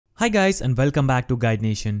Hi guys and welcome back to Guide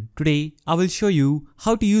Nation. Today I will show you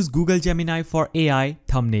how to use Google Gemini for AI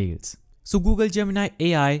thumbnails. So Google Gemini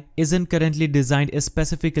AI isn't currently designed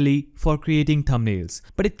specifically for creating thumbnails,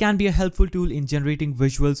 but it can be a helpful tool in generating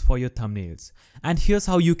visuals for your thumbnails. And here's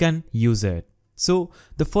how you can use it. So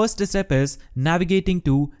the first step is navigating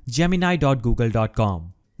to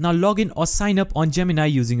gemini.google.com. Now log in or sign up on Gemini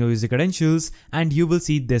using your user credentials and you will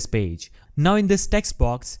see this page. Now in this text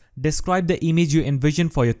box, describe the image you envision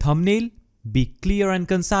for your thumbnail. Be clear and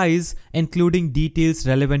concise, including details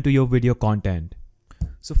relevant to your video content.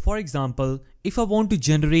 So for example, if I want to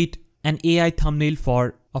generate an AI thumbnail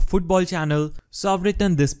for a football channel, so I've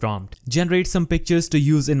written this prompt. Generate some pictures to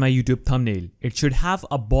use in my YouTube thumbnail. It should have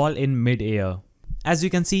a ball in mid-air. As you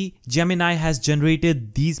can see, Gemini has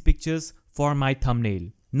generated these pictures for my thumbnail.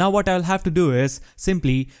 Now what I'll have to do is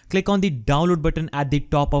simply click on the download button at the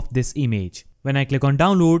top of this image. When I click on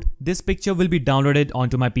download, this picture will be downloaded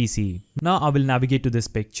onto my PC. Now I will navigate to this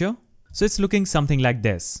picture. So it's looking something like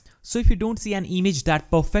this. So if you don't see an image that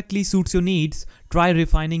perfectly suits your needs, try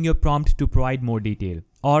refining your prompt to provide more detail.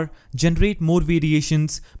 Or generate more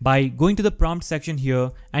variations by going to the prompt section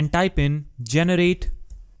here and type in generate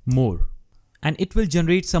more. And it will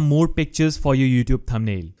generate some more pictures for your YouTube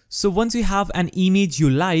thumbnail. So once you have an image you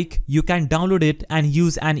like, you can download it and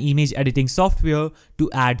use an image editing software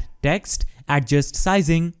to add text, adjust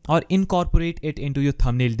sizing, or incorporate it into your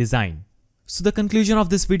thumbnail design. So the conclusion of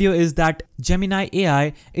this video is that Gemini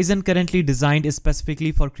AI isn't currently designed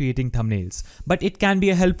specifically for creating thumbnails, but it can be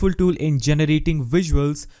a helpful tool in generating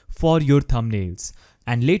visuals for your thumbnails.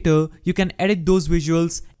 And later, you can edit those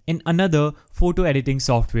visuals in another photo editing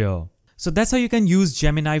software. So that's how you can use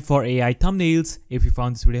Gemini for AI thumbnails. If you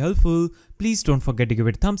found this video helpful, please don't forget to give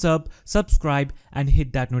it a thumbs up, subscribe, and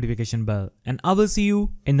hit that notification bell. And I will see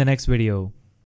you in the next video.